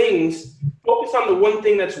more things, focus on the one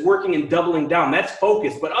thing that's working and doubling down. That's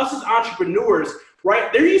focus. But us as entrepreneurs,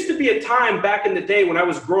 right? There used to be a time back in the day when I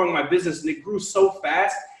was growing my business and it grew so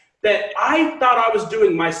fast that I thought I was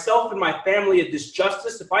doing myself and my family a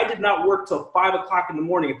disjustice if I did not work till 5 o'clock in the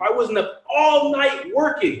morning. If I wasn't up all night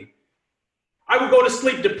working, I would go to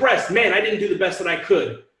sleep depressed. Man, I didn't do the best that I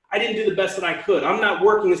could. I'm not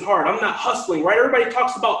working as hard. I'm not hustling, right? Everybody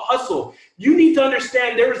talks about hustle. You need to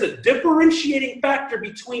understand there is a differentiating factor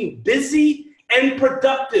between busy and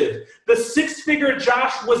productive. The 6-figure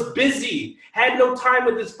Josh was busy, had no time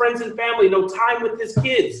with his friends and family, no time with his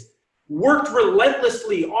kids, worked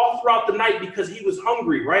relentlessly all throughout the night because he was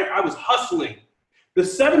hungry, right? I was hustling. The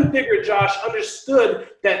 7-figure Josh understood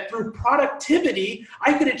that through productivity,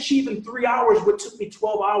 I could achieve in 3 hours what took me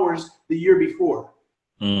 12 hours the year before.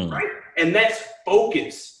 Right? And that's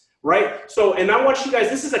focus, right? So, and I want you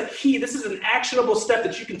guys, this is a key, this is an actionable step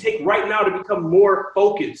that you can take right now to become more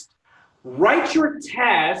focused. Write your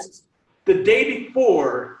tasks the day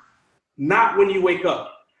before, not when you wake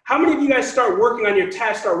up. How many of you guys start working on your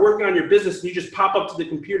task, start working on your business, and you just pop up to the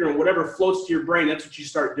computer and whatever floats to your brain, that's what you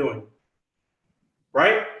start doing?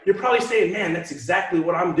 Right? You're probably saying, man, that's exactly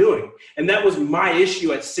what I'm doing. And that was my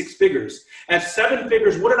issue at 6 figures. At 7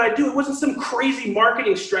 figures, what did I do? It wasn't some crazy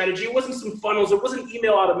marketing strategy. It wasn't some funnels. It wasn't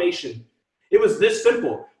email automation. It was this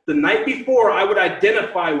simple. The night before, I would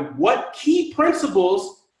identify what key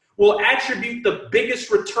principles will attribute the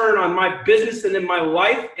biggest return on my business and in my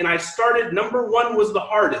life. And I started, number 1 was the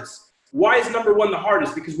hardest. Why is number 1 the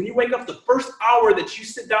hardest? Because when you wake up, the first hour that you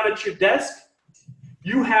sit down at your desk,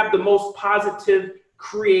 you have the most positive,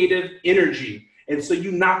 creative energy. And so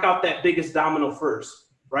you knock out that biggest domino first,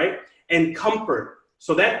 right? And comfort.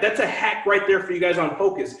 So that's a hack right there for you guys on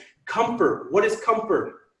focus. Comfort. What is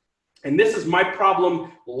comfort? And this is my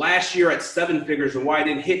problem last year at 7 figures and why I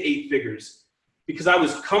didn't hit 8 figures. Because I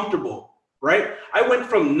was comfortable, right? I went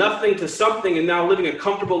from nothing to something and now living a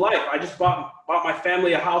comfortable life. I just bought my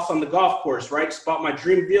family a house on the golf course, right? Just bought my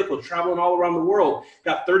dream vehicle, traveling all around the world.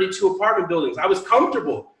 Got 32 apartment buildings. I was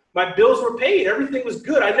comfortable. My bills were paid. Everything was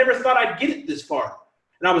good. I never thought I'd get it this far.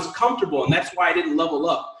 And I was comfortable, and that's why I didn't level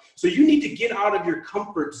up. So you need to get out of your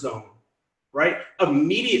comfort zone, right?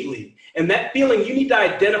 Immediately. And that feeling, you need to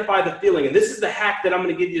identify the feeling. And this is the hack that I'm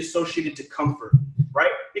going to give you associated to comfort,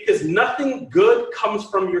 right? Because nothing good comes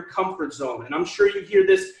from your comfort zone. And I'm sure you hear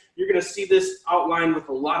this. You're going to see this outlined with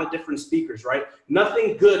a lot of different speakers, right?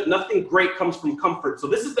 Nothing good, nothing great comes from comfort. So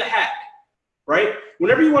this is the hack, right?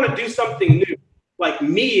 Whenever you want to do something new, like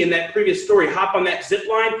me in that previous story, hop on that zip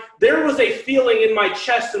line, there was a feeling in my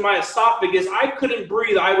chest and my esophagus. I couldn't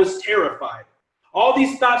breathe. I was terrified. All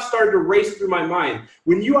these thoughts started to race through my mind.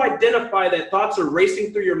 When you identify that thoughts are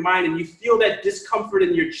racing through your mind and you feel that discomfort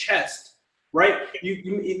in your chest, right?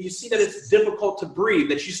 You see that it's difficult to breathe,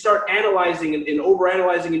 that you start analyzing and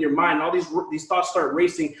overanalyzing in your mind. All these thoughts start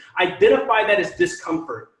racing. Identify that as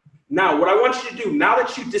discomfort. Now, what I want you to do, now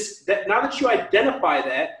that you identify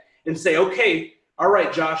that and say, okay, all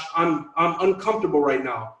right, Josh, I'm uncomfortable right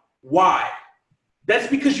now. Why? That's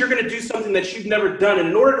because you're going to do something that you've never done. And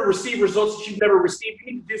in order to receive results that you've never received,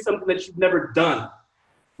 you need to do something that you've never done.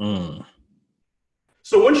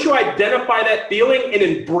 So once you identify that feeling and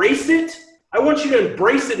embrace it, I want you to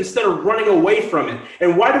embrace it instead of running away from it.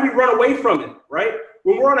 And why do we run away from it, right?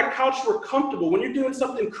 When we're on a couch, we're comfortable. When you're doing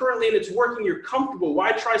something currently and it's working, you're comfortable.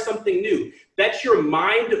 Why try something new? That's your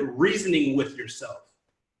mind reasoning with yourself.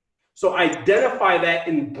 So identify that,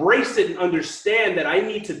 embrace it, and understand that I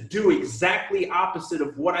need to do exactly opposite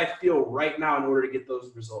of what I feel right now in order to get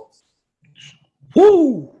those results.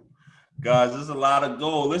 Woo! Guys, there's a lot of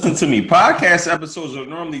gold. Listen to me. Podcast episodes are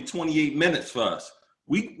normally 28 minutes for us.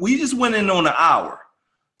 We just went in on an hour.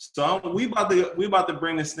 So we about to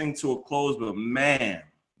bring this thing to a close, but man,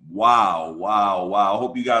 wow. I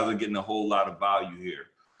hope you guys are getting a whole lot of value here.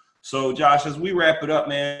 So, Josh, as we wrap it up,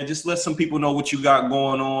 man, just let some people know what you got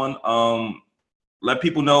going on. Let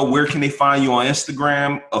people know where can they find you on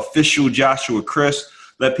Instagram, official Joshua Chris.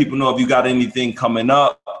 Let people know if you got anything coming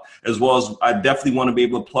up, as well as I definitely want to be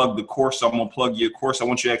able to plug the course. So I'm going to plug your course. I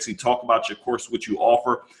want you to actually talk about your course, what you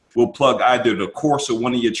offer. We'll plug either the course or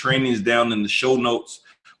one of your trainings down in the show notes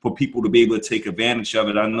for people to be able to take advantage of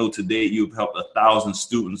it. I know today you've helped 1,000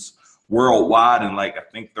 students worldwide in I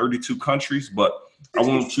think 32 countries, but I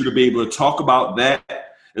want you to be able to talk about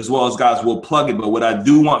that as well as, guys, we'll plug it. But what I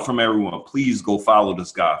do want from everyone, please go follow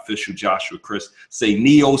this guy, official Joshua Chris. Say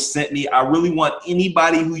Neo sent me. I really want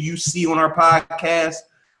anybody who you see on our podcast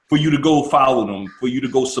for you to go follow them, for you to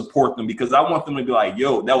go support them, because I want them to be like,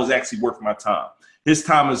 yo, that was actually worth my time. His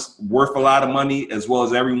time is worth a lot of money as well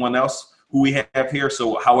as everyone else who we have here.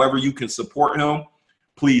 So however you can support him,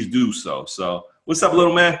 please do so. So what's up,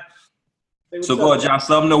 little man? So go ahead, Josh.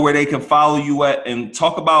 Let them know where they can follow you at and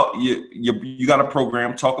talk about you got a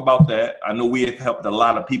program. Talk about that. I know we have helped a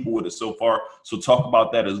lot of people with it so far. So talk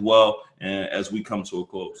about that as well. And as we come to a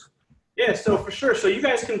close. Yeah, so for sure. So you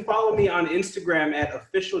guys can follow me on Instagram at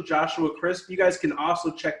official Joshua Chris. You guys can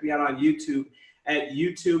also check me out on YouTube at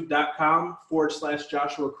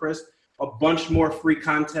youtube.com/Joshua Chris. A bunch more free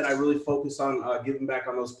content. I really focus on giving back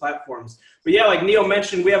on those platforms. But yeah, like Neil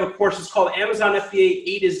mentioned, we have a course. It's called Amazon FBA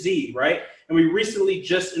A to Z, right? And we recently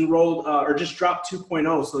just enrolled or just dropped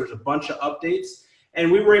 2.0. So there's a bunch of updates.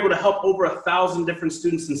 And we were able to help over 1,000 different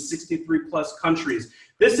students in 63 plus countries.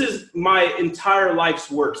 This is my entire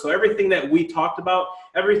life's work. So everything that we talked about,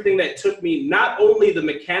 everything that took me, not only the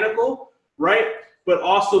mechanical, right, but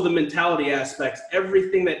also the mentality aspects,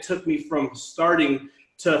 everything that took me from starting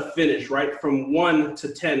to finish, right? From 1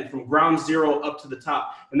 to 10, from ground zero up to the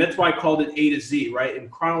top. And that's why I called it A to Z, right? In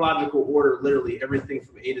chronological order, literally everything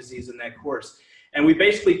from A to Z is in that course. And we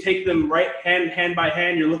basically take them right hand by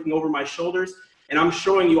hand. You're looking over my shoulders and I'm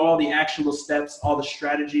showing you all the actionable steps, all the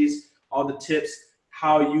strategies, all the tips,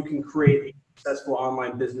 how you can create a successful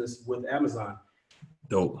online business with Amazon.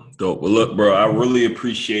 Dope. Well, look, bro, I really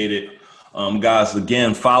appreciate it. Guys,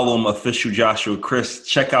 again, follow him, official Joshua Chris.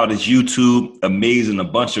 Check out his YouTube. Amazing, a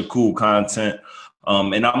bunch of cool content.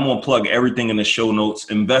 And I'm going to plug everything in the show notes.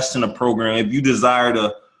 Invest in a program. If you desire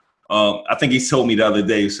to, I think he told me the other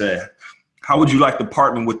day, he said, how would you like to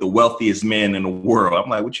partner with the wealthiest man in the world? I'm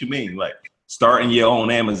like, what you mean? Like starting your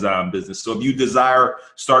own Amazon business. So if you desire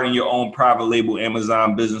starting your own private label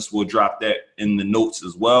Amazon business, we'll drop that in the notes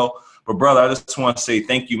as well. But brother, I just want to say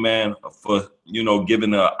thank you, man, for,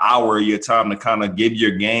 giving an hour of your time to kind of give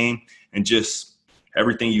your game, and just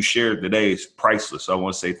everything you shared today is priceless. So I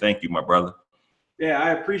want to say thank you, my brother. Yeah,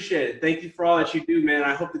 I appreciate it. Thank you for all that you do, man.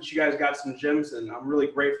 I hope that you guys got some gems, and I'm really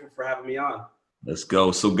grateful for having me on. Let's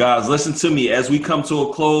go. So guys, listen to me as we come to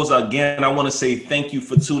a close. Again, I want to say thank you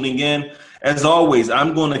for tuning in. As always,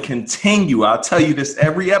 I'm going to continue. I'll tell you this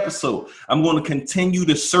every episode. I'm going to continue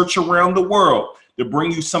to search around the world to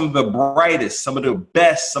bring you some of the brightest, some of the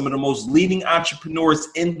best, some of the most leading entrepreneurs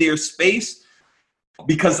in their space.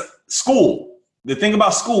 Because the thing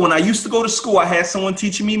about school, when I used to go to school, I had someone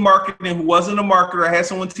teaching me marketing who wasn't a marketer. I had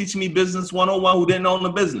someone teaching me business 101 who didn't own the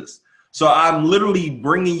business. So I'm literally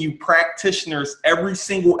bringing you practitioners every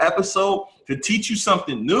single episode to teach you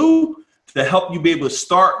something new, to help you be able to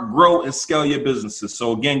start, grow, and scale your businesses.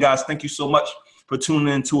 So again, guys, thank you so much for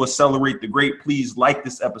tuning in to Accelerate the Great. Please like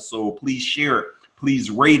this episode. Please share it.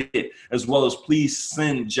 Please rate it, as well as please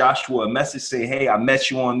send Joshua a message. Say, hey, I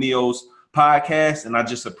met you on Neo's podcast, and I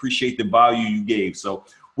just appreciate the value you gave. So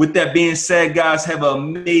with that being said, guys, have an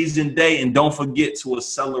amazing day, and don't forget to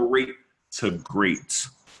accelerate to great.